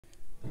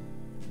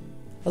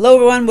Hello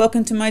everyone,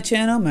 welcome to my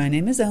channel. My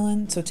name is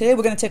Ellen. So today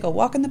we're going to take a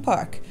walk in the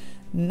park.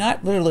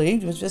 Not literally,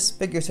 just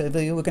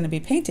figuratively, we're going to be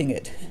painting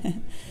it.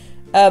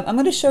 I'm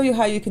going to show you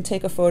how you can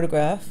take a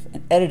photograph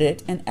and edit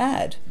it and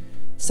add.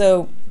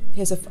 So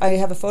I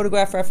have a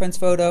photograph reference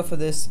photo for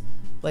this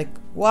like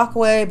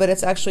walkway, but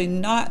it's actually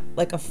not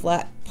like a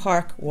flat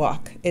park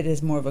walk. It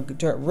is more of a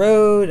dirt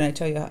road, and I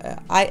tell you,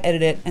 I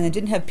edited it, and it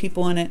didn't have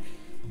people in it,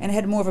 and it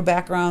had more of a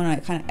background, and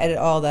I kind of edit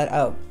all that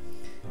out.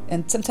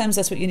 And sometimes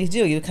that's what you need to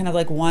do. You kind of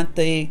like want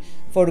the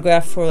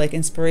photograph for like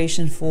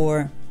inspiration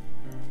for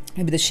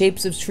maybe the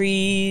shapes of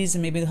trees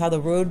and maybe how the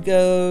road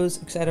goes,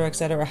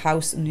 etc., a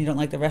house, and you don't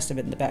like the rest of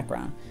it in the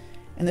background.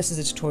 And this is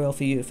a tutorial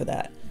for you for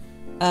that.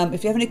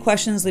 If you have any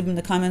questions, leave them in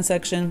the comment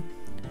section.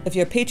 If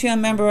you're a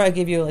Patreon member, I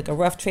give you like a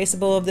rough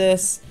traceable of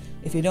this.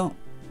 If you're not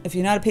a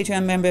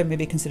Patreon member,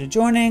 maybe consider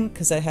joining,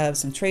 because I have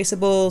some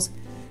traceables,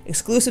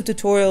 exclusive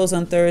tutorials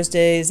on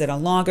Thursdays that are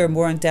longer,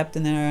 more in depth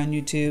than they are on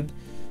YouTube.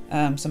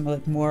 Some are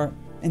like more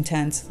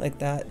intense like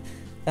that,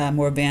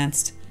 more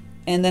advanced.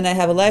 And then I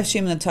have a live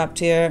stream in the top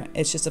tier.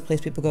 It's just a place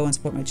people go and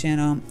support my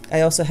channel. I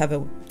also have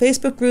a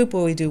Facebook group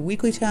where we do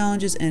weekly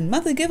challenges and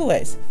monthly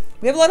giveaways.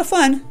 We have a lot of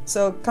fun,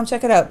 so come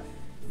check it out.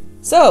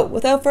 So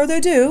without further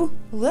ado,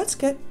 let's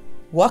get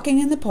walking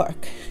in the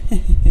park.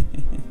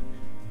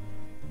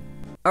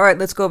 All right,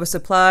 let's go over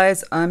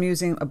supplies. I'm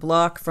using a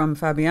block from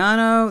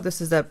Fabriano.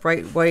 This is that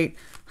bright white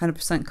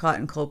 100%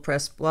 cotton cold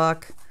pressed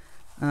block.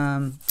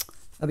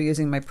 I'll be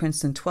using my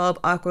Princeton 12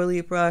 Aqua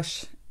Elite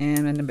brush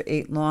and my number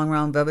 8 long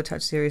round Velvet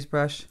Touch series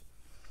brush.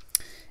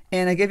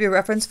 And I give you a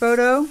reference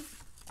photo.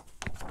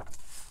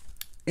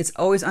 It's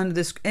always under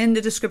this in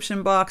the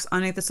description box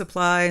underneath the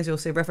supplies. You'll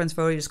say reference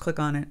photo. You just click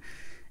on it.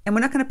 And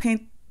we're not going to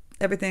paint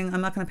everything.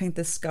 I'm not going to paint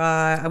this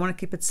sky. I want to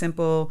keep it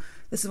simple.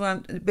 This is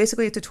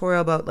basically a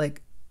tutorial about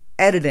like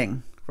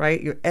editing,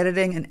 right? You're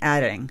editing and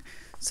adding.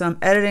 So I'm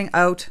editing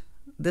out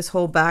this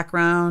whole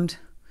background.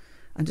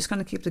 I'm just going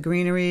to keep the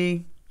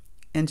greenery.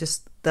 And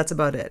just, that's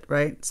about it,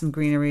 right? Some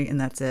greenery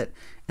and that's it.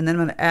 And then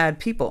I'm going to add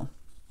people.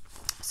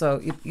 So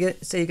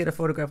say you get a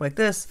photograph like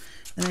this,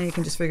 and then you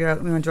can just figure out,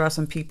 we're going to draw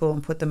some people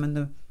and put them in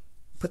the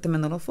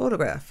little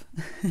photograph.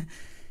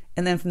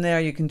 And then from there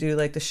you can do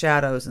like the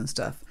shadows and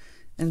stuff.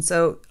 And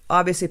so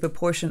obviously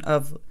proportion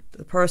of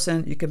the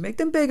person, you can make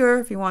them bigger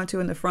if you want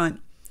to in the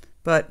front,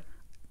 but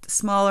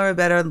smaller,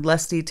 better,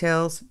 less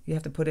details you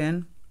have to put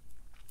in.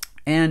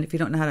 And if you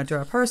don't know how to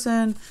draw a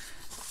person,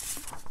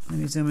 let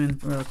me zoom in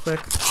real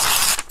quick.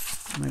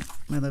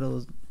 My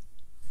little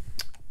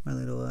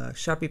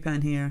Sharpie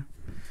pen here.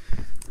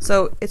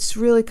 So it's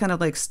really kind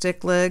of like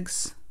stick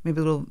legs, maybe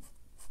a little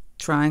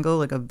triangle,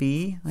 like a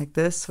V, like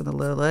this, with the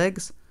little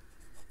legs,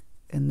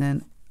 and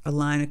then a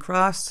line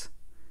across,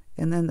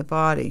 and then the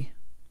body.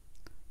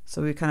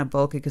 So we're kind of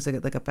bulky because I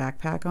get like a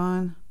backpack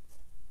on,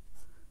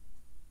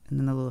 and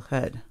then a little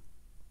head.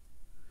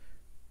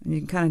 And you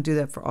can kind of do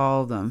that for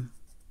all of them.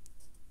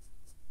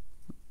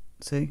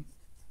 See?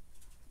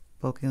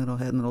 Bulky little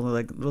head and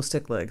little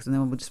stick legs, and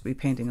then we'll just be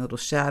painting little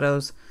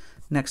shadows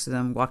next to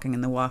them walking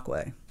in the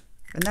walkway,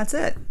 and that's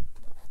it.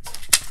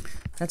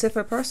 That's it for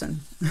a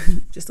person.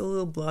 Just a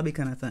little blobby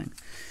kind of thing.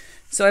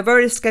 So I've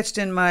already sketched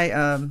in my,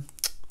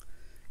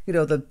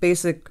 the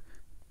basic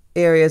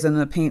areas in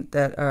the paint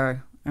that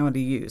I want to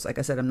use. Like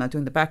I said, I'm not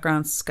doing the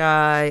background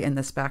sky and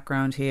this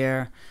background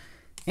here,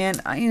 and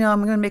I'm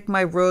going to make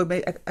my road.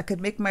 I could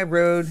make my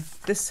road.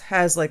 This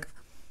has like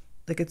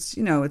it's,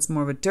 it's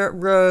more of a dirt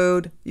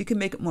road. You can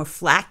make it more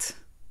flat.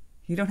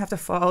 You don't have to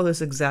follow this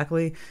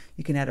exactly.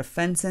 You can add a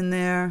fence in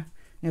there.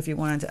 And if you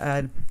wanted to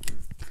add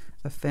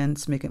a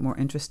fence, make it more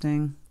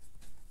interesting.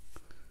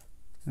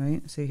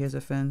 Right? See, here's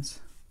a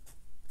fence.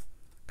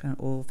 Kind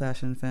of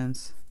old-fashioned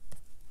fence.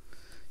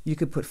 You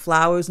could put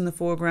flowers in the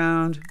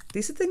foreground.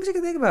 These are things you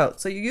can think about.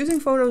 So you're using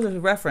photos as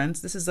a reference.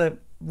 This is a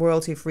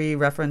royalty-free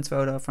reference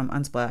photo from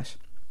Unsplash.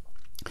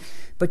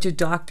 But you're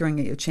doctoring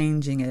it, you're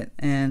changing it,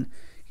 and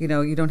you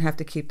don't have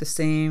to keep the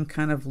same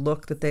kind of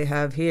look that they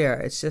have here.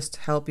 It's just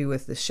help you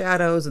with the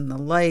shadows and the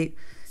light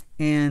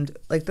and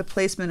like the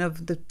placement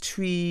of the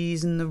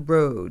trees and the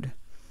road.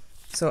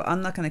 So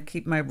I'm not going to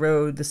keep my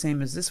road the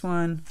same as this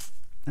one,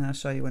 and I'll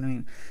show you what I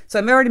mean. So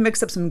I've already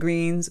mixed up some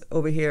greens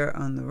over here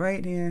on the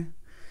right here.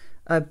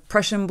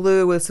 Prussian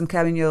blue with some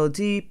cadmium yellow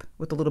deep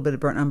with a little bit of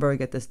burnt umber. I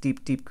get this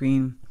deep, deep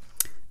green.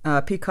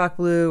 Peacock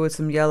blue with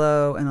some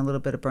yellow and a little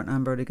bit of burnt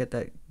umber to get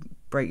that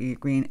bright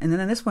green. And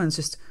then this one's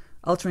just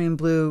ultramarine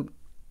blue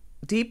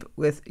deep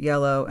with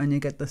yellow, and you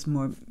get this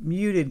more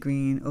muted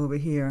green over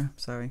here.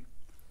 Sorry.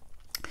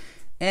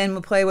 And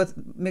we'll play with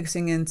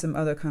mixing in some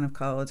other kind of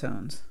color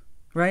tones,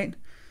 right?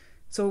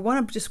 So we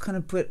want to just kind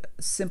of put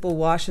simple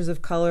washes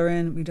of color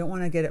in. We don't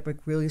want to get it like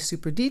really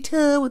super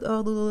detailed with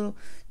all the little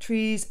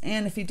trees.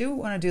 And if you do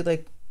want to do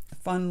like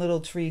fun little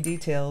tree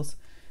details,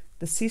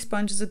 the sea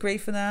sponges are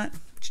great for that.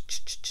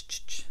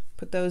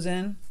 Put those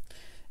in.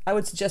 I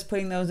would suggest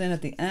putting those in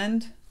at the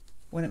end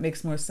when it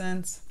makes more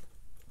sense.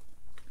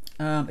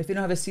 If you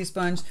don't have a sea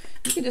sponge,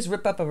 you can just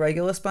rip up a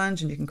regular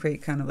sponge and you can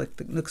create kind of like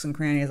the nooks and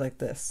crannies like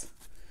this.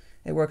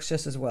 It works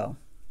just as well.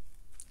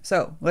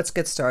 So let's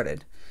get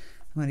started.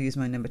 I'm going to use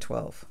my number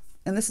 12.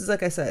 And this is,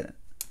 like I said,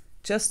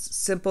 just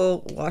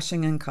simple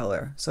washing in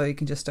color. So you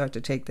can just start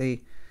to take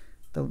the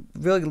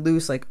really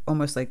loose, like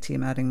almost like tea.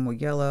 I'm adding more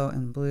yellow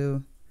and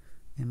blue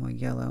and more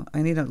yellow.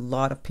 I need a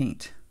lot of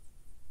paint.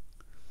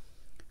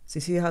 So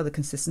you see how the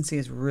consistency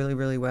is really,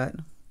 really wet?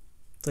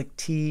 It's like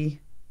tea,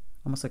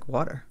 almost like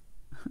water,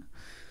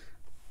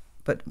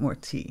 but more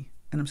tea.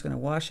 And I'm just going to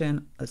wash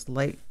in this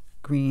light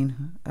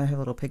green. I have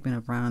a little pigment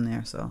of brown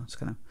there, so I'm just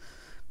going to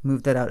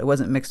move that out. It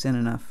wasn't mixed in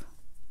enough.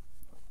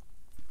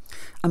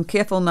 I'm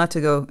careful not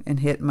to go and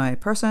hit my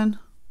person.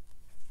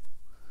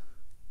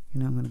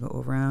 You know, I'm going to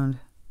go around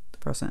the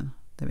person.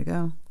 There we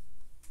go.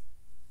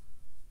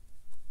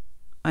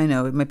 I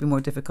know it might be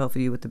more difficult for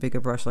you with the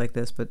bigger brush like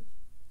this, but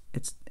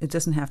it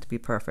doesn't have to be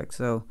perfect.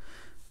 So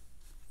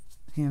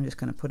here I'm just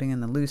kind of putting in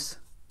the loose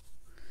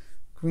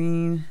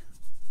green,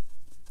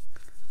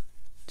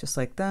 just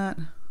like that.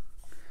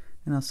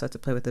 And I'll start to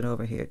play with it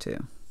over here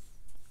too.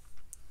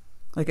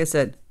 Like I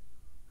said,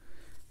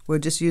 we're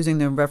just using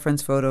the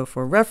reference photo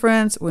for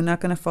reference. We're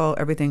not going to follow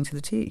everything to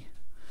the T.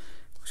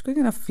 We're just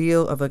getting a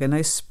feel of like a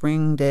nice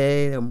spring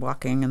day. I'm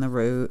walking in the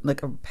road,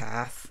 like a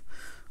path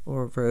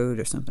or a road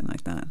or something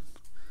like that.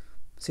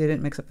 See, I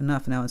didn't mix up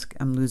enough. Now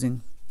I'm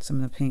losing some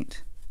of the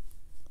paint.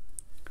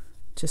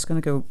 Just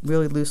going to go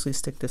really loosely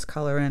stick this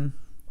color in.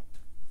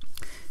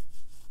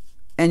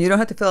 And you don't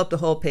have to fill up the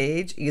whole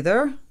page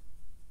either.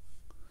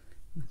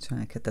 I'm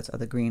trying to get that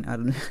other green out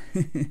of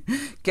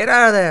get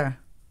out of there.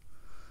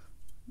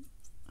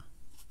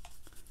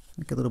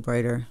 Make it a little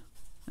brighter.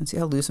 And see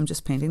how loose I'm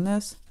just painting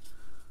this?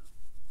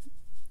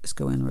 Just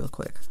go in real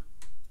quick.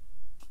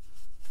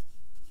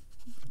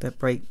 That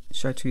bright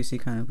chartreusey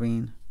kind of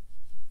green.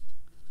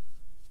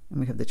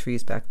 And we have the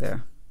trees back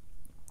there.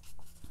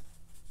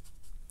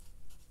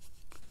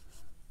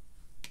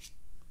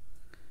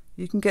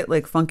 You can get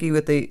like funky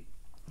with the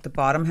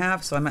bottom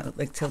half, so I might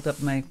like tilt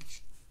up my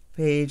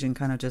page and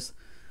kind of just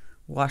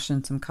wash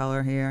in some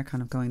color here,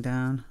 kind of going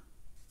down,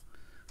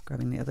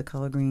 grabbing the other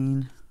color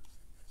green.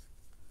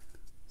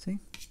 See?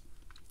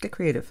 Get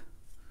creative.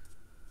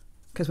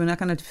 Because we're not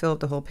going to fill up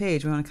the whole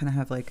page. We want to kind of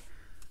have like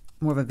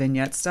more of a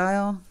vignette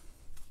style.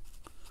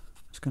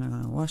 Just going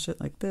to wash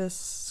it like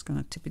this. Just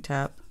going to tippy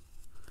tap.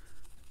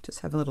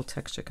 Just have a little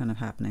texture kind of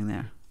happening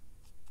there.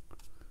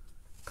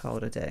 Call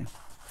it a day.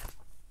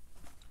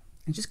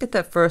 And just get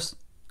that first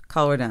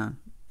color down.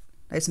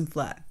 Nice and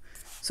flat.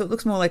 So it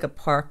looks more like a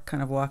park,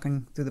 kind of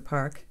walking through the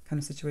park kind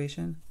of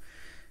situation.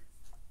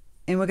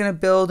 And we're going to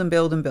build and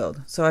build and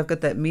build. So I've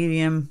got that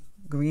medium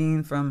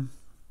green from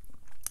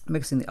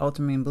mixing the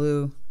ultramarine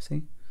blue.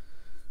 See?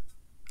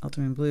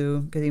 Ultramarine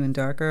blue. Get even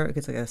darker. It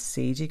gets like a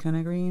sagey kind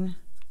of green.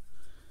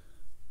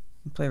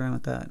 Play around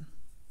with that.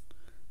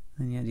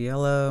 Then you add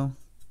yellow.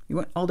 You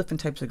want all different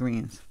types of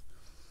greens.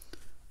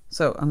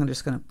 So I'm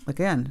just going to,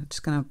 again,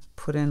 just going to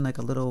put in like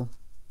a little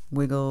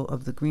wiggle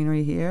of the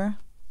greenery here.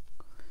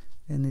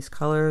 And these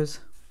colors,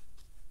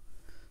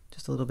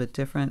 just a little bit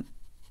different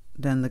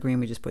than the green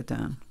we just put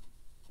down.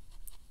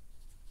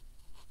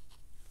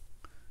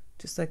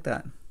 Just like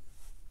that.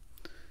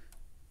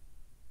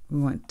 We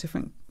want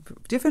different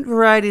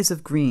varieties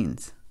of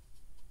greens.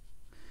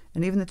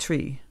 And even the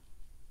tree.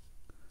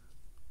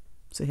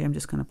 So here I'm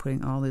just kind of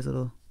putting all these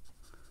little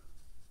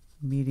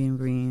medium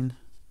green.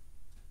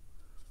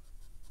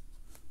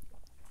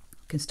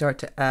 You can start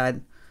to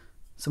add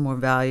some more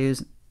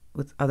values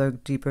with other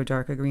deeper,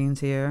 darker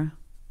greens here.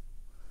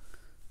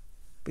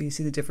 But you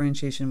see the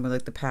differentiation where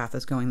like the path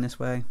is going this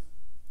way.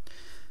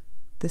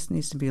 This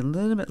needs to be a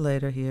little bit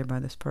lighter here by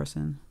this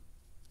person.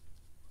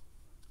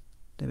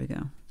 There we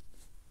go.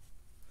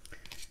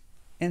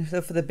 And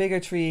so for the bigger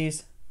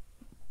trees,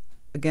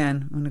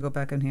 again, I'm going to go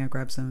back in here,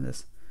 grab some of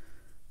this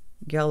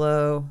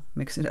yellow,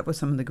 mix it up with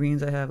some of the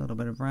greens I have, a little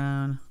bit of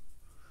brown.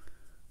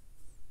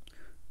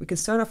 We can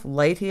start off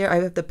light here. I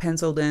have the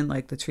penciled in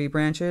like the tree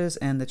branches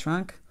and the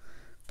trunk,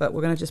 but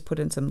we're going to just put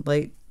in some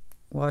light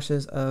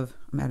washes of,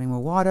 I'm adding more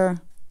water,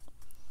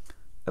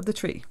 of the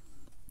tree.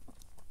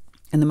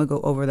 And then we'll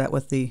go over that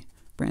with the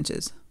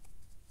branches.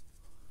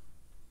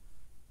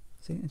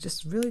 See, it's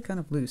just really kind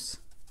of loose.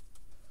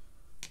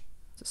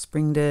 It's a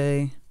spring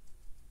day.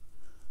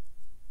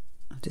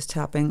 I'm just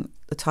tapping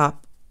the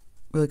top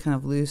really kind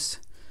of loose,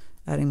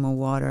 adding more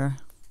water,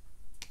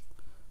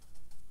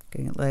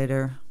 getting it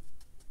lighter.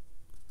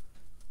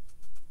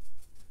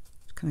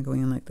 Just kind of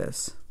going in like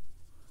this.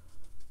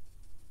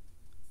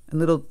 And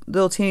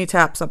little teeny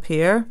taps up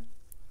here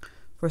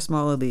for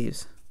smaller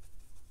leaves.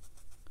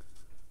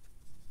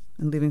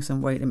 And leaving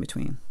some white in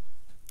between,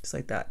 just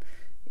like that.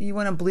 You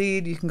want to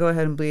bleed, you can go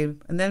ahead and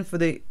bleed. And then for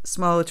the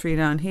smaller tree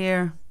down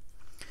here,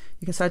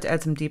 you can start to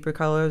add some deeper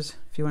colors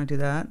if you want to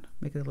do that.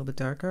 Make it a little bit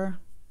darker.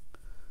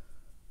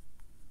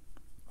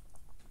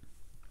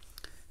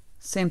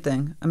 Same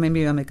thing.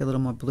 Maybe I'll make it a little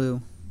more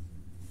blue.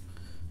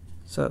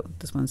 So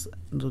this one's a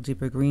little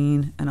deeper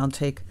green, and I'll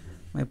take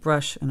my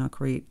brush and I'll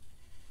create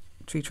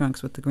tree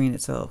trunks with the green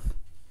itself.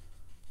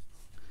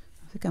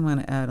 I think I'm going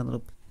to add a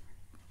little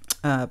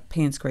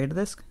Paynes gray to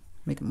this.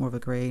 Make it more of a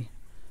gray,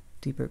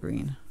 deeper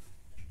green.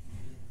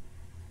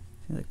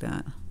 like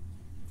that.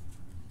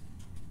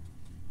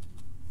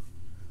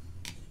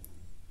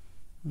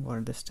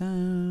 Water this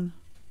down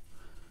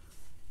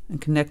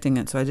and connecting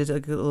it. So I did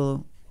like a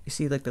little, you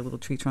see like the little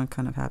tree trunk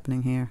kind of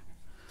happening here,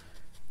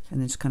 and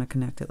then just kind of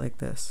connect it like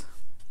this.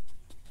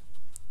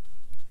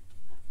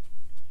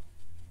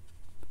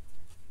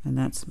 And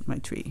that's my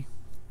tree.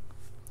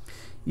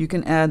 You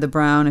can add the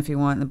brown if you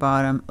want in the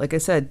bottom. Like I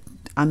said,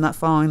 I'm not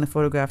following the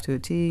photograph to a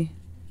T.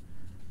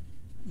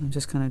 I'm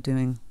just kind of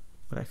doing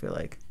what I feel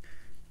like.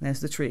 And there's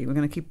the tree. We're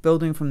going to keep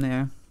building from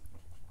there.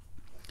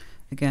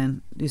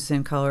 Again, these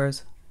same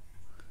colors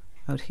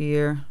out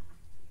here.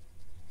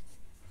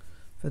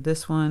 For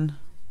this one,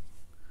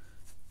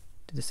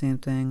 do the same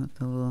thing with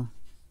the little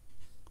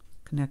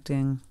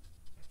connecting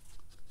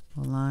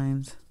little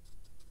lines.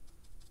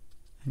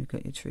 And you've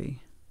got your tree.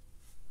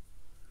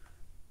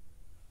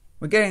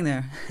 We're getting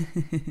there.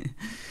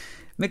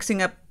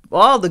 Mixing up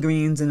all the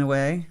greens in a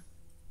way.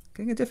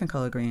 Getting a different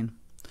color green.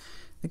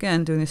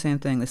 Again, doing the same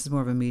thing. This is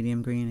more of a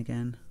medium green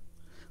again.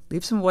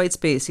 Leave some white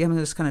space. See, I'm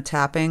just kind of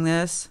tapping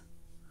this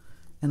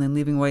and then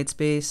leaving white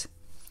space.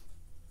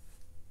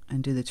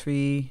 And do the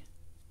tree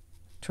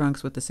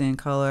trunks with the same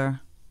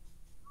color.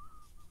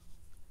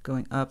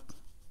 Going up.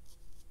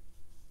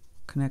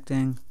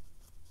 Connecting.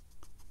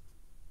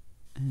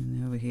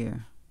 And over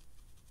here.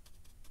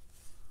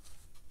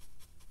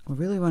 We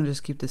really want to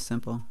just keep this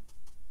simple.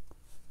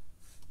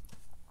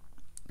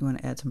 You want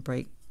to add some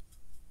bright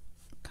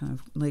kind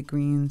of light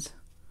greens.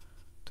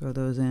 Throw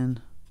those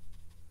in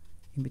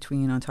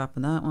between on top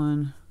of that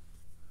one.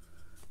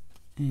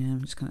 And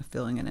I'm just kind of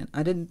filling it in.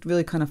 I didn't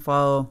really kind of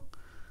follow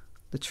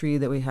the tree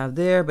that we have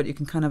there, but you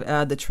can kind of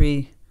add the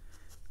tree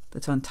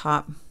that's on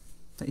top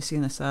that you see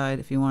on the side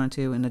if you wanted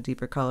to in a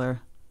deeper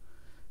color.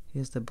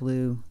 Here's the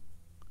blue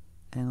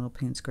and a little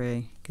Paynes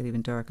gray. Get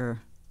even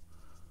darker.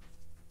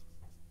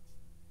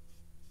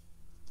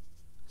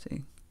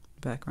 See,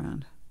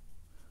 background,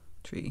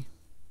 tree.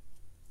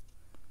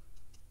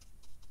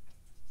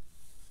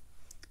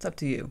 It's up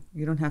to you.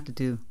 You don't have to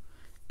do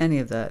any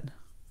of that.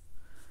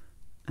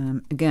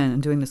 Again,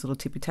 I'm doing this little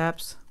tippy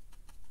taps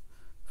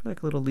for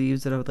like little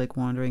leaves that are like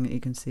wandering that you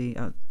can see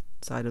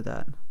outside of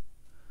that.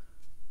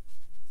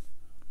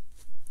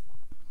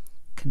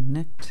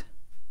 Connect.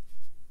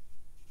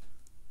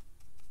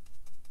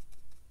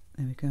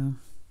 There we go.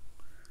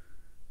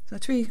 So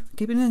tree,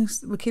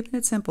 we're keeping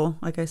it simple,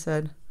 like I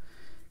said.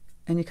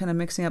 And you're kind of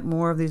mixing up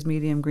more of these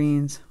medium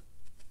greens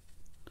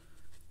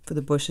for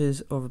the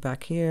bushes over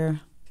back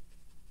here.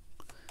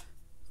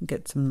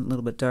 Get some a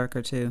little bit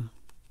darker too,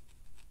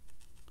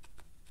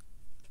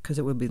 because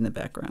it would be in the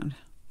background.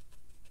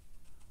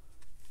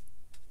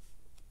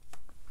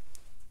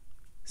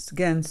 So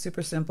again,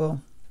 super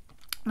simple.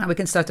 Now we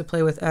can start to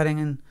play with adding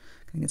in,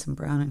 gonna get some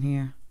brown in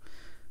here,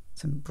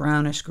 some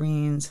brownish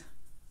greens.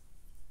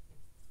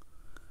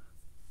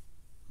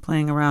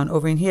 Playing around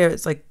over in here,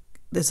 it's like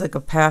there's like a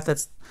path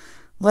that's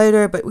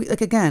lighter, but like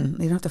again,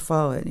 you don't have to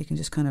follow it. You can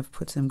just kind of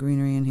put some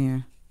greenery in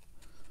here.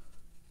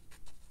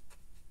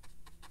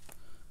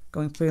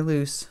 Going pretty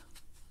loose.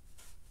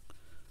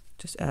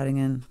 Just adding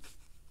in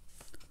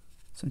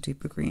some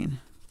deeper green.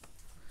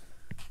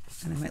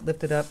 And I might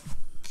lift it up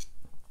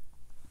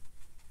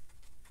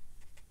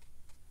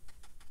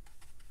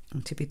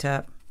and tippy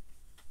tap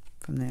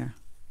from there.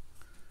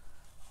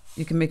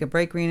 You can make a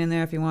bright green in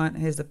there if you want.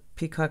 Here's the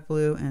peacock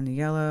blue and the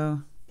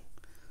yellow.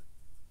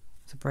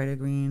 It's a brighter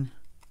green.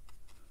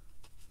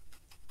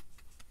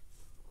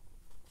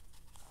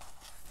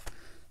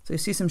 So you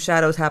see some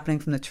shadows happening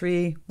from the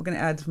tree. We're going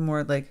to add some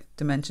more like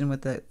dimension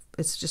with it.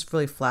 It's just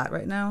really flat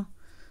right now.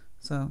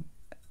 So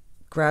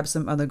grab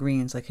some other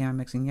greens. Like here I'm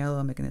mixing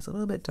yellow, making this a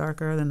little bit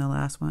darker than the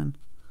last one.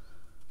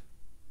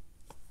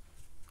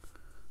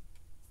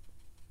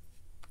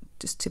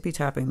 Just tippy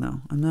tapping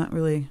though. I'm not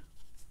really...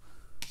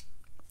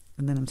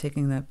 And then I'm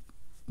taking that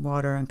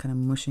water and kind of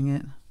mushing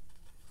it.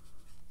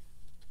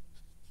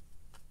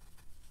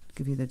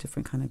 Give you the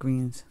different kind of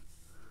greens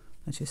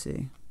that you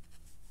see.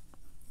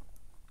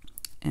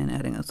 And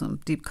adding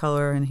some deep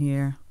color in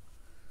here.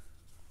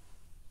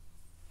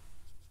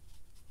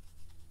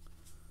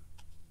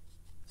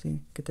 See,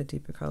 get the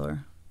deeper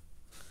color.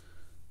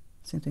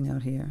 Same thing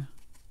out here.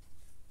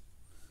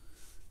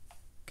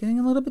 Getting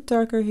a little bit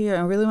darker here.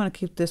 I really want to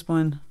keep this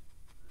one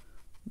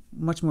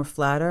much more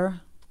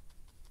flatter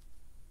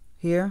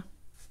here,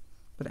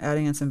 but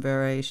adding in some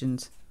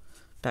variations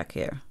back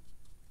here.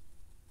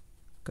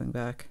 Going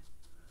back,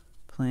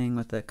 playing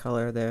with the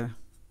color there.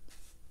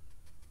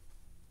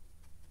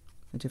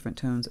 The different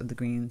tones of the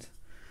greens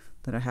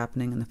that are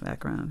happening in the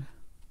background.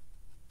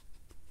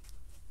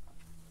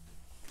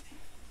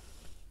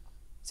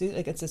 See,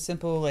 like it's a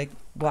simple like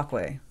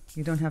walkway.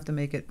 You don't have to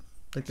make it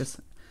like this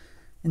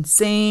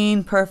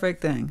insane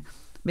perfect thing.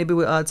 Maybe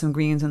we'll add some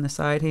greens on the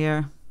side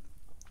here.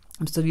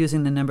 I'm still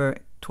using the number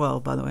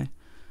 12, by the way.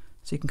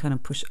 So you can kind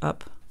of push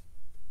up.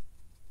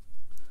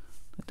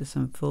 Like there's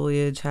some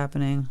foliage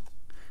happening.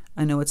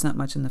 I know it's not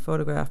much in the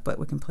photograph, but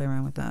we can play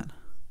around with that.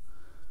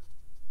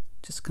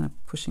 Just kind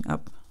of pushing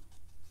up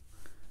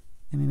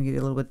and maybe get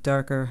a little bit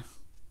darker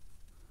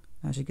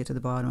as you get to the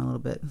bottom a little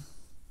bit.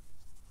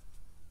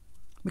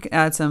 We can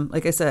add some,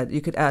 like I said,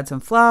 you could add some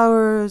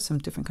flowers, some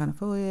different kind of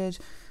foliage.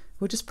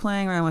 We're just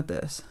playing around with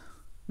this.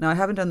 Now I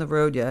haven't done the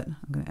road yet.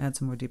 I'm going to add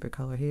some more deeper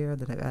color here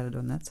that I've added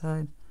on that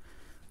side.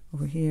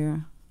 Over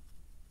here.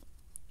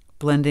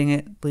 Blending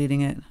it,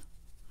 bleeding it.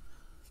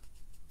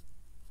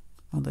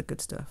 All that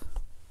good stuff.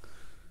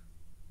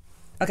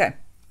 Okay.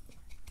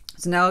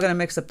 So now we're going to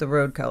mix up the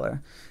road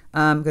color.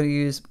 I'm going to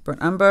use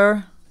burnt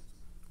umber,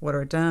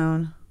 water it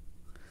down.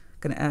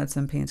 Going to add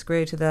some Paynes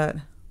gray to that.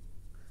 A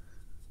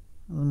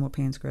little more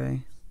Paynes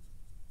gray.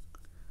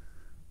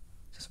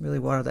 Just really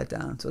water that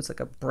down. So it's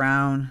like a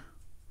brown.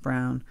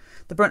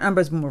 The burnt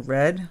umber is more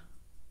red.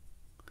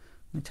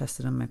 Let me test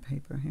it on my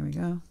paper. Here we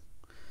go.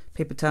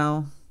 Paper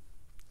towel.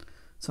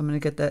 So I'm going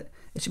to get that.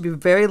 It should be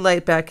very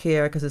light back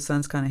here because the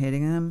sun's kind of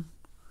hitting them.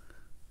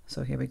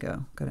 So here we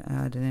go. Got to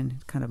add it in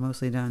kind of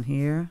mostly down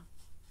here.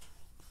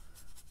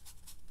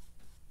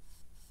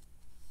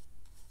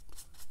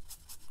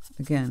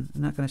 Again,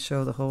 I'm not going to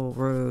show the whole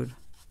road.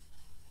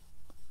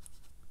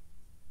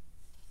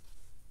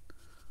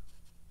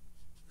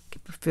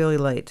 Keep it fairly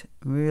light,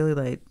 really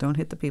light. Don't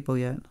hit the people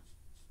yet.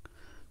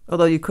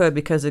 Although you could,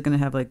 because they're going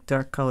to have like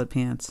dark colored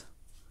pants.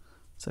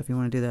 So if you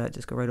want to do that,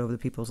 just go right over the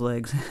people's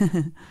legs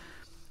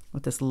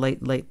with this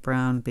light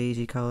brown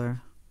beigey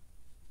color.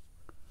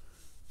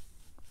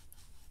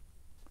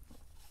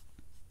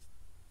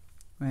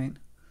 Right.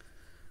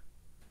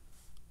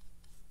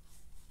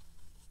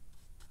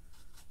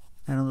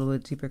 Add a little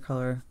bit deeper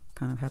color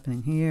kind of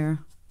happening here.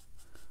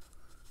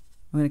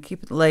 I'm going to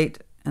keep it light,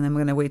 and then we're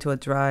going to wait till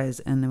it dries,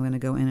 and then we're going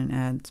to go in and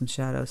add some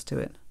shadows to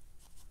it.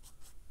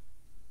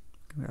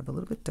 Grab a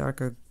little bit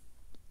darker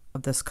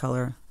of this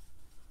color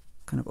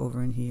kind of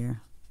over in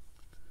here.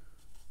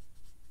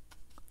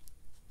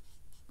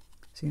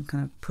 See, I'm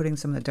kind of putting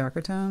some of the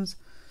darker tones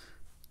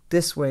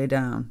this way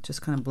down,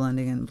 just kind of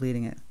blending and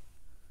bleeding it.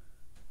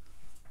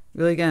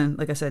 Really, again,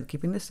 like I said,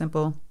 keeping this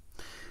simple.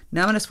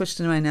 Now I'm going to switch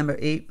to my number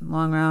 8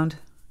 long round,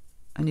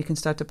 and you can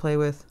start to play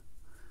with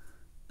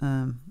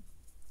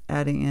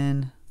adding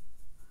in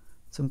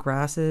some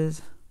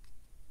grasses.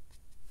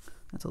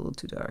 That's a little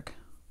too dark.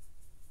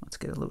 Let's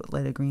get a little bit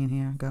lighter green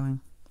here going.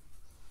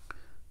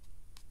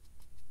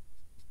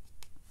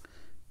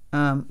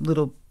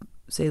 Little,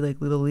 say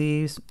like little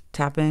leaves,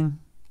 tapping.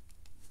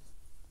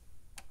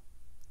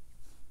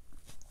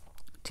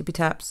 Tippy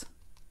taps.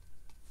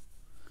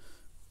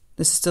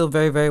 This is still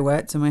very, very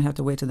wet, so I might have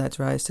to wait till that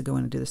dries to go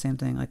in and do the same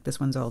thing. Like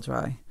this one's all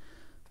dry.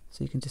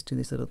 So you can just do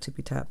these little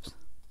tippy taps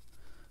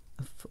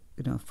of,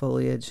 you know,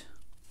 foliage.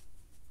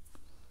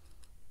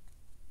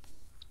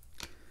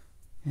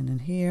 And then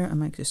here, I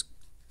might just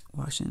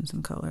wash in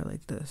some color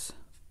like this.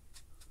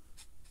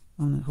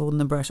 Holding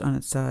the brush on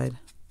its side.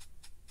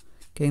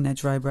 Getting that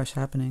dry brush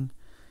happening.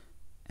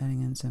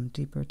 Adding in some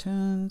deeper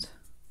tones.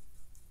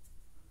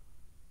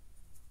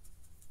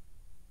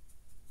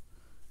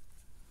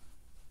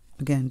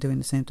 Again, doing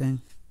the same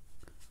thing.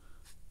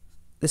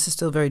 This is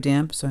still very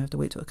damp, so I have to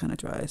wait till it kind of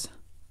dries.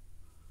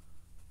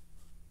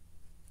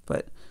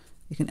 But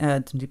you can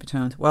add some deeper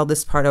tones. While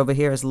this part over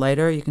here is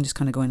lighter, you can just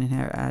kind of go in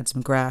here and add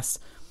some grass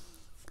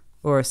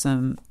or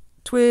some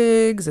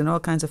twigs and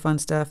all kinds of fun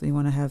stuff. You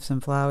want to have some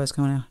flowers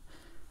going on.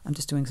 I'm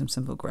just doing some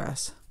simple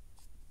grass.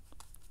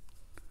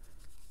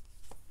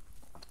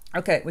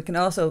 Okay, we can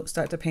also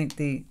start to paint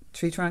the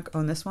tree trunk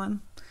on this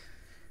one.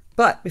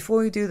 But before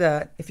we do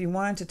that, if you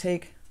wanted to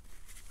take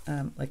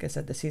like I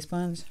said, the sea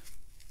sponge.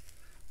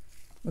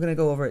 We're going to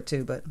go over it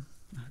too, but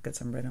I've got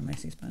some red on my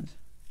sea sponge.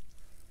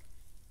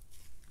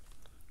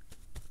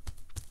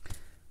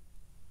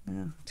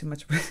 Yeah, too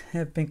much red. I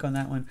have pink on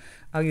that one.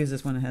 I'll use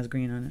this one that has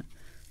green on it.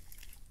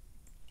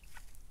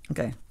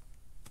 Okay.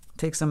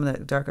 Take some of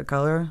that darker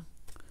color,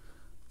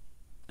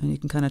 and you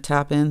can kind of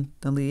tap in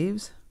the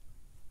leaves.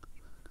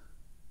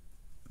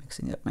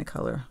 Mixing up my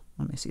color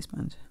on my sea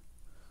sponge.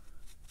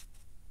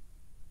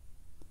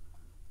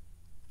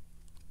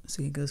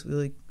 See, it goes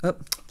really, oh,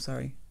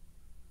 sorry.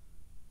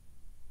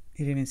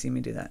 You didn't even see me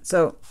do that.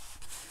 So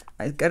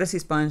I got a sea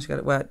sponge, got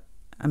it wet.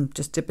 I'm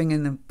just dipping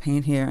in the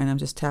paint here, and I'm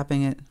just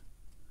tapping it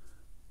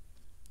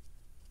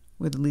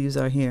where the leaves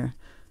are here.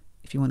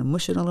 If you want to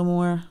mush it a little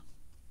more,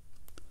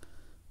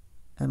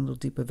 add a little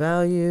deeper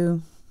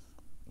value.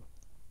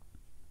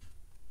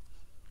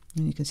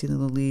 And you can see the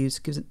little leaves.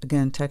 Gives it,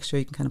 again, texture.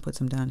 You can kind of put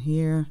some down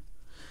here.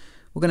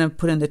 We're going to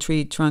put in the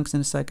tree trunks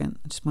in a second.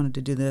 I just wanted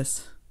to do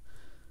this.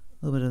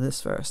 A little bit of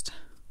this first.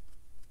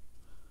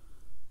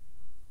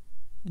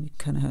 And you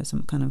kind of have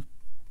some kind of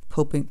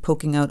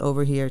poking out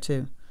over here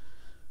too.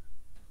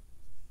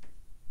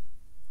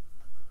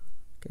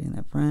 Getting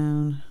that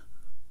brown.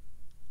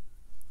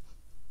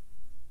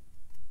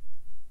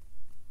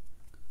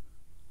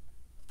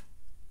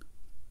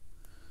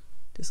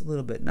 Just a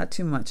little bit, not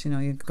too much, you know,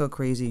 you go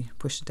crazy,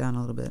 push it down a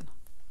little bit.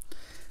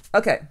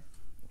 Okay,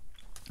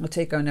 we'll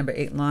take our number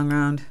 8 long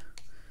round.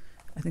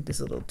 I think this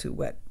is a little too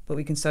wet, but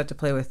we can start to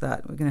play with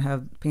that. We're going to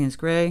have Paynes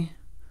gray,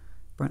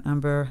 burnt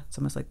umber, it's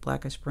almost like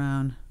blackish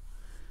brown,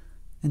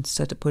 and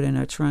start to put in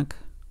our trunk.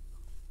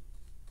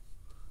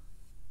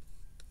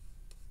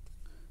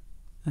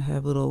 I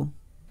have little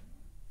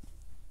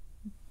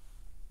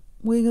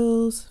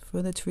wiggles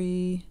for the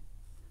tree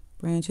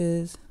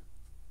branches.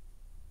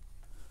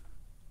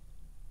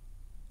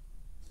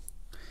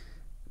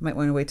 Might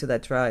want to wait till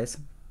that dries. I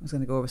was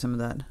going to go over some of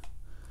that.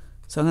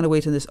 So I'm going to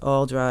wait till this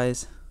all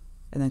dries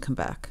and then come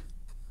back,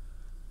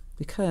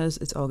 because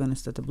it's all going to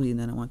start to bleed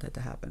and I don't want that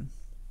to happen.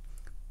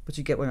 But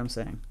you get what I'm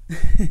saying.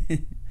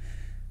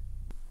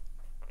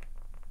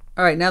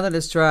 All right, now that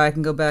it's dry, I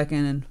can go back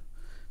in and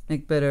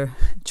make better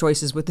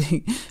choices with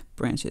the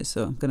branches.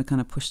 So I'm going to kind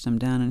of push them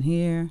down in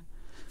here,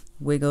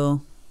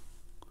 wiggle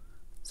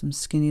some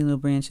skinny little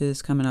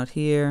branches coming out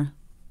here.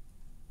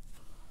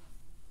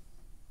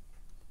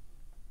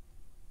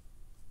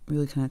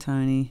 Really kind of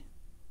tiny,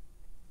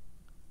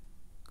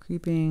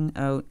 creeping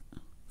out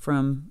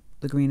from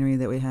the greenery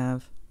that we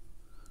have.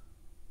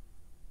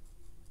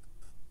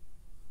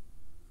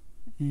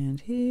 And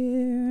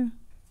here.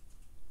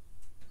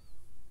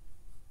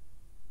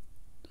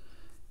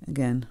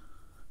 Again,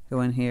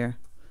 go in here,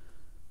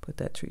 put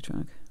that tree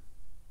trunk.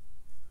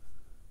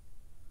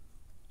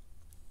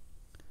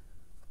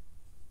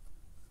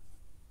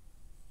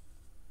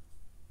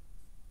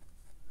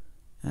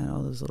 Add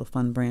all those little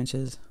fun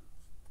branches.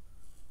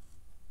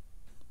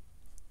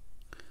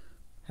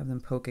 Have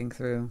them poking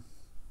through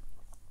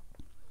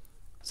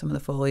some of the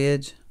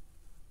foliage.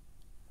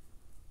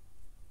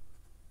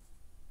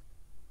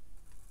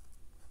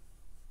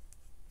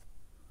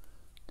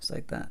 Just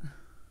like that.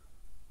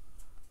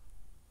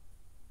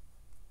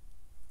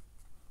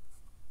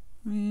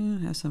 Yeah,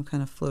 have some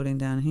kind of floating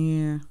down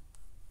here.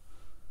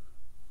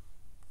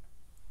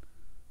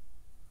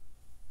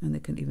 And they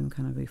can even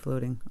kind of be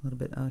floating a little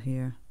bit out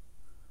here.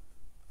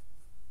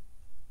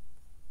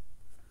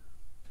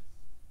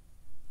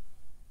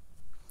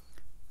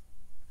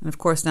 And of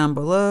course down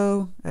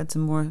below, add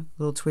some more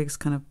little twigs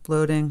kind of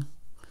floating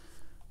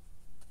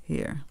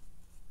here.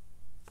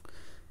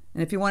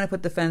 And if you want to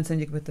put the fence in,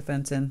 you can put the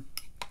fence in.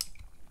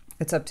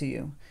 It's up to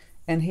you.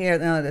 And here,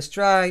 now that it's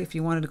dry, if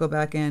you wanted to go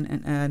back in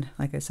and add,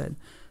 like I said,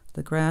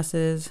 the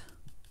grasses,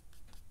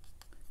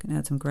 you can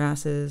add some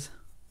grasses.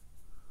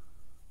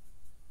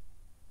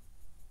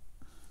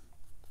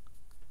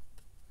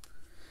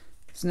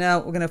 So now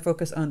we're going to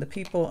focus on the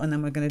people, and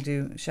then we're going to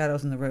do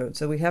shadows in the road.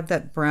 So we have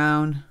that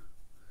brown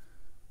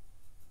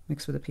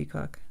mixed with a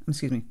peacock.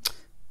 Excuse me,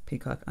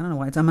 peacock. I don't know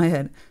why it's on my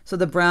head. So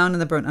the brown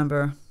and the burnt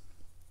umber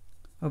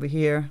over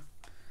here.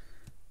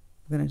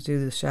 We're going to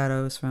do the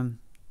shadows from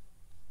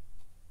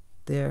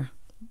their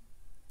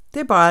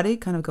body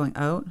kind of going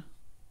out.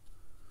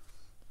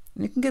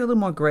 And you can get a little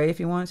more gray if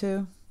you want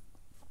to.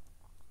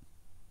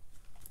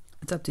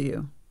 It's up to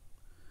you.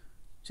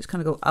 Just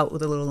kind of go out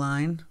with a little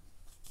line.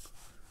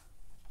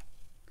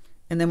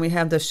 And then we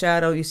have the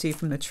shadow you see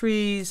from the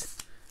trees.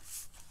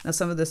 Now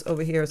some of this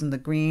over here is in the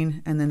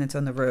green, and then it's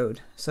on the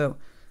road. So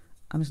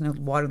I'm just going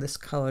to water this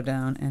color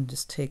down and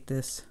just take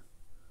this.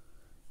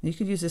 You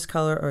could use this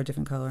color or a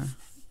different color.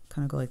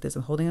 Kind of go like this.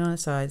 I'm holding it on the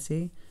side,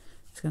 see?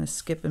 It's going to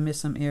skip and miss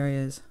some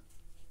areas.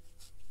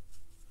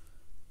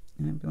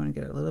 And we want to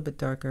get it a little bit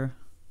darker.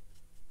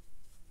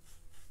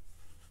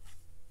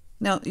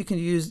 Now you can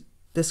use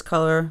this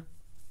color,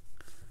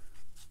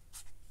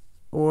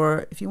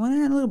 or if you want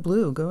to add a little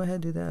blue, go ahead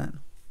and do that.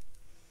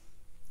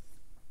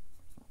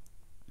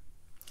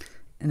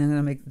 And then I'm going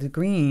to make the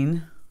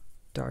green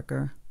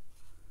darker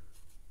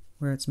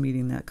where it's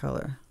meeting that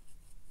color.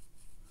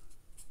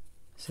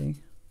 See?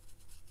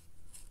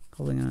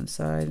 Holding it on the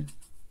side.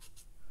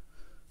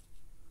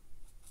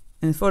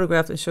 In the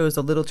photograph it shows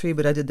the little tree,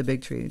 but I did the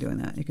big tree doing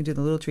that. You can do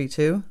the little tree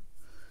too.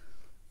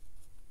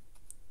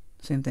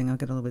 Same thing, I'll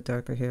get a little bit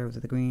darker here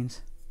with the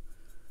greens.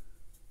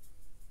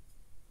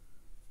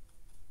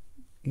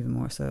 Even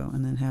more so.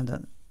 And then have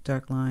that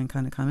dark line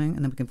kind of coming,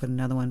 and then we can put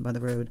another one by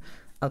the road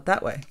out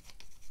that way.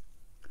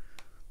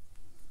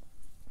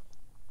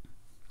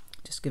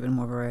 Just give it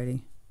more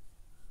variety.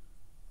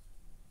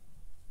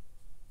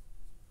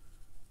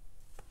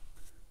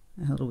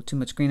 I had a little too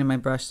much green in my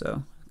brush,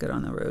 so get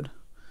on the road.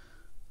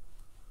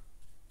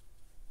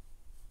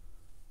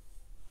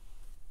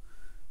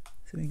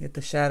 So we can get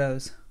the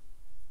shadows.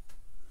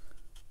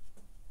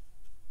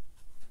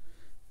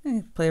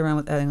 And play around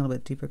with adding a little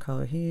bit deeper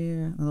color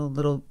here,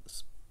 little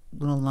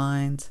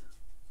lines,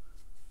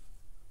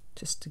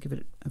 just to give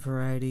it a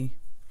variety.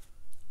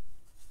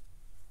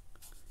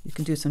 You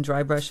can do some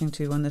dry brushing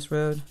too on this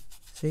road.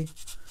 See,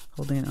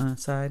 holding it on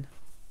its side.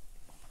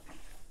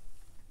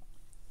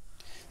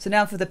 So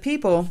now for the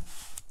people,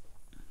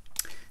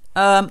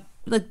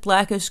 like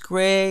blackish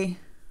gray.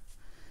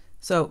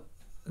 So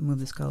move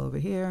this color over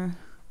here.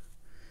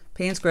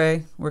 Paynes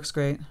gray works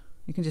great.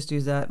 You can just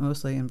use that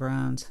mostly in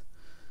browns.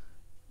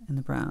 In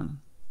the brown.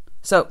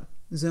 So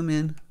zoom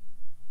in.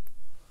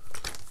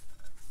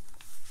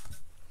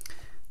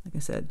 Like I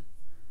said,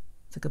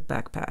 it's like a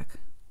backpack.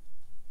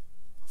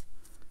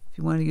 If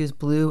you want to use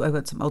blue, I've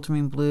got some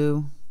ultramarine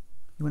blue.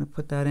 You want to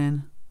put that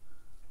in.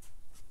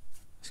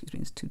 Excuse me,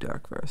 it's too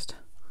dark first.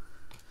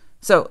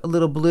 So a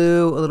little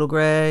blue, a little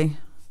gray.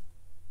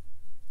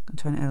 I'm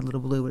trying to add a little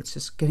blue, but it's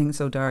just getting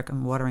so dark.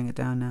 I'm watering it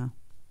down now.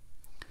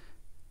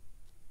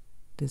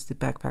 This, the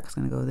backpack's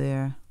gonna go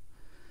there.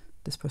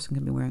 This person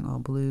can be wearing all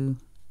blue.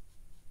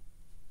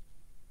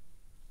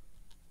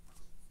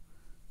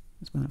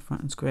 This one up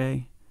front is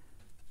gray.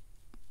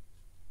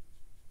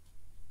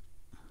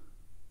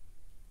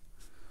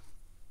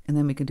 And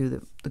then we can do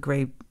the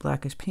gray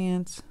blackish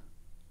pants.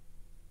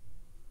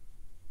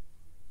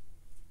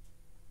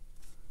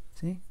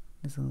 See,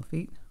 there's little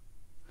feet.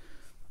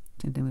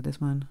 Same thing with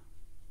this one.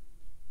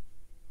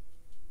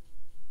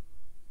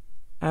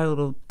 Add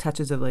little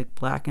touches of like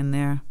black in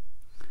there.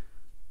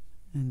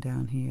 And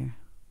down here.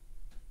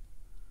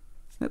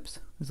 Oops,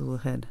 there's a little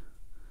head.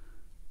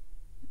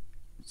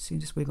 See,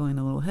 just wiggling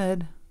the little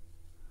head.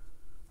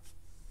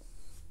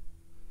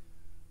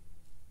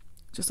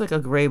 Just like a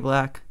gray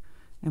black.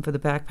 And for the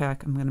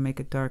backpack, I'm going to make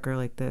it darker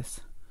like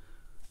this.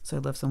 So I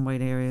left some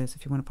white areas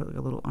if you want to put like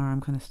a little arm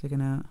kind of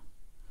sticking out.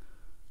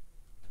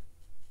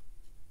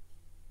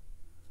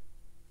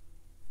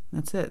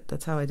 That's it.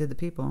 That's how I did the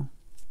people.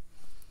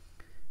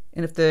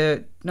 And if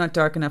they're not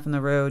dark enough on the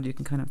road, you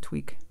can kind of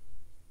tweak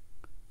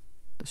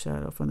the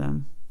shadow for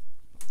them.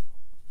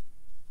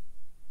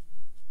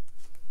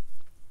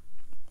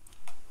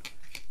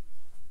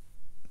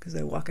 Because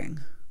they're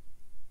walking.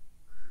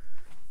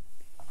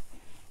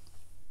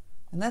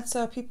 And that's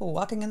people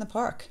walking in the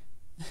park.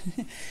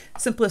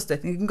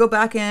 Simplistic. You can go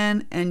back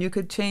in and you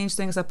could change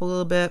things up a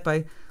little bit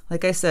by,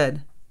 like I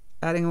said,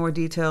 adding more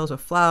details or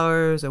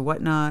flowers or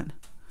whatnot.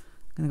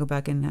 I'm going to go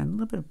back in and add a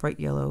little bit of bright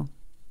yellow,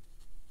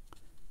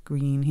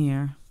 green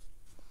here.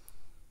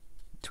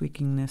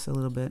 Tweaking this a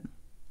little bit.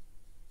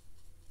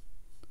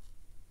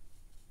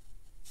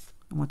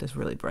 I want this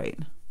really bright.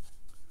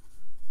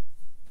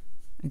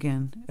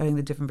 Again, adding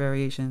the different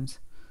variations.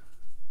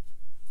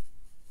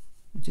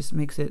 It just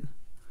makes it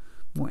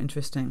more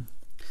interesting.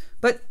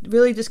 But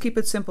really just keep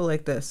it simple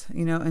like this,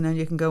 you know, and then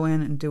you can go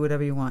in and do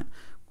whatever you want.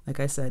 Like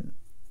I said,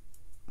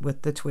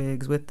 with the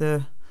twigs, with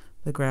the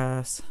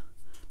grass.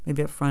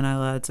 Maybe up front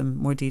I'll add some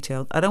more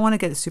detailed. I don't want to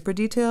get it super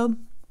detailed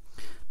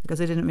because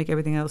I didn't make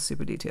everything else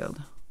super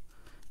detailed.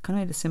 Kind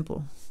of made it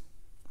simple.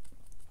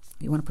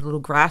 You want to put a little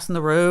grass in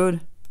the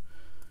road,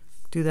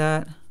 do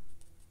that.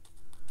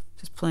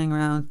 Just playing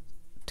around,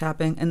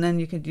 tapping, and then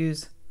you could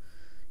use,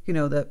 you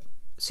know, that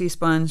sea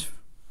sponge.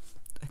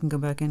 I can go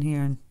back in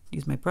here and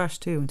use my brush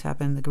too and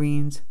tap in the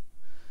greens.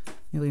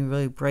 Really,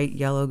 really bright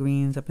yellow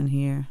greens up in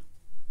here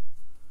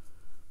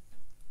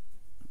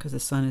because the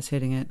sun is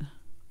hitting it.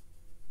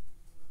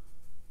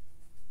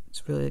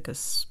 It's really like a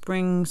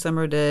spring,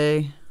 summer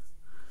day,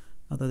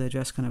 although they're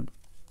dressed kind of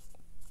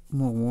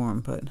more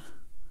warm, but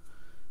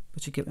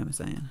you get what I'm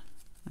saying.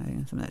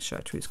 Adding some of that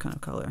chartreuse kind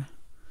of color.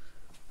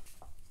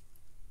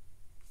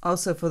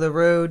 Also for the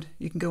road,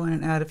 you can go in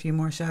and add a few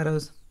more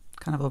shadows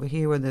kind of over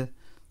here where the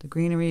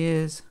greenery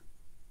is.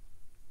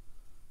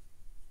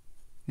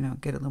 You know,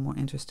 get it a little more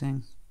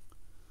interesting.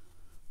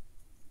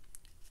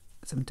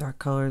 Some dark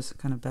colors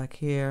kind of back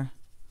here,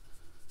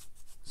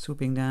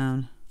 swooping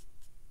down.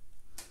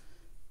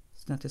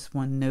 It's not just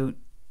one note.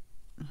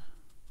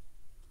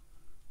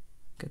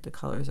 Get the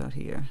colors out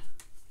here.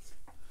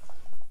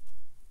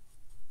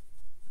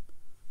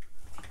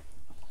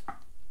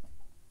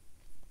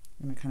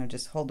 I'm going to kind of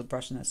just hold the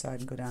brush on that side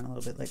and go down a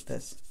little bit like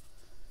this.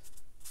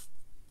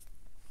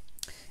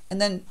 And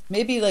then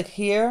maybe like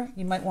here,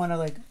 you might want to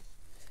like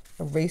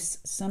erase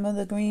some of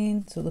the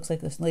green so it looks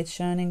like this light's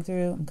shining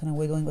through. I'm kind of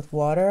wiggling with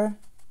water.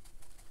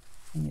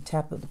 And you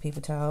tap with the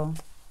paper towel.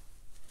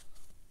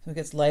 So it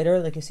gets lighter,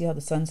 like you see how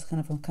the sun's kind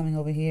of coming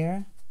over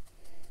here.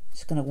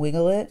 Just gonna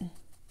wiggle it.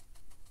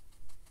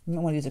 You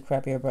might want to use a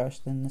crappier brush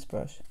than this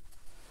brush.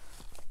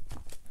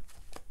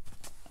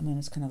 And then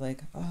it's kind of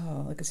like,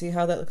 oh, like see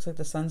how that looks like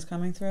the sun's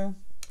coming through?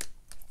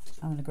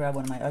 I'm gonna grab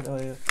one of my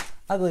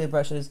uglier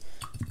brushes.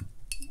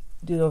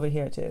 Do it over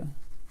here too.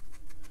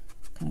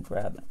 Kind of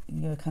grab it.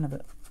 You're kind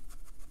of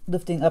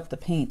lifting up the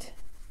paint.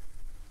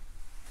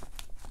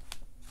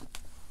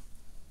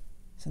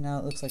 So now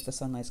it looks like the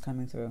sunlight's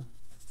coming through.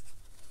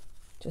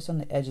 Just on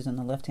the edges on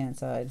the left-hand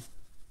side.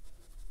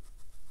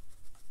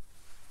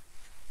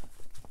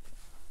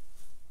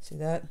 See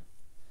that?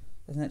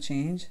 Doesn't that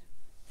change?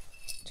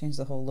 Change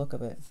the whole look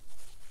of it.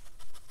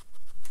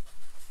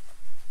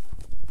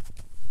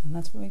 And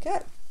that's what we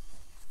get.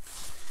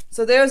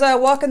 So there's our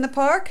walk in the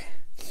park.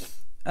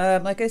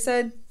 Like I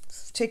said,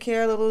 take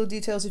care of the little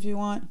details if you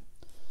want.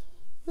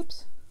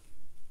 Oops.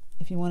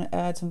 If you want to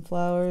add some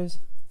flowers,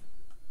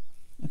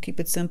 I'll keep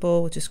it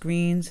simple with just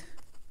greens.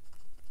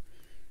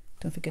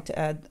 Don't forget to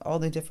add all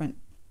the different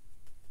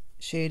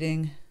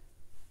shading.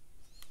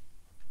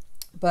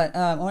 But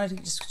I wanted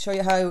to just show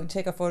you how I would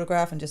take a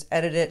photograph and just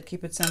edit it,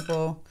 keep it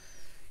simple,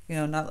 you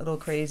know, not a little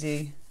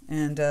crazy.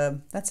 And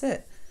that's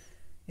it.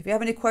 If you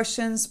have any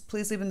questions,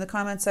 please leave in the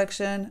comment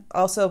section.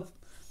 Also,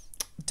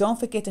 don't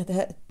forget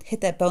to hit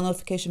that bell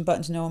notification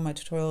button to know when my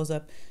tutorial is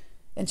up.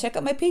 And check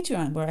out my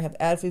Patreon, where I have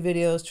ad-free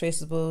videos,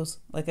 traceables,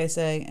 like I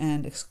say,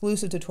 and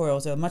exclusive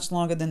tutorials. They're much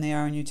longer than they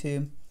are on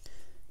YouTube.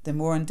 They're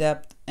more in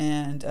depth,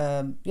 and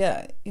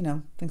yeah, you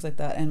know, things like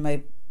that. And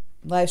my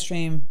live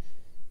stream,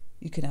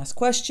 you can ask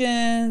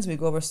questions, we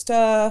go over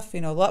stuff, you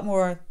know, a lot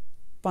more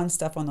fun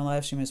stuff on the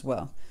live stream as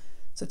well.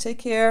 So take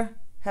care,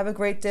 have a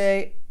great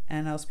day,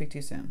 and I'll speak to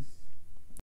you soon.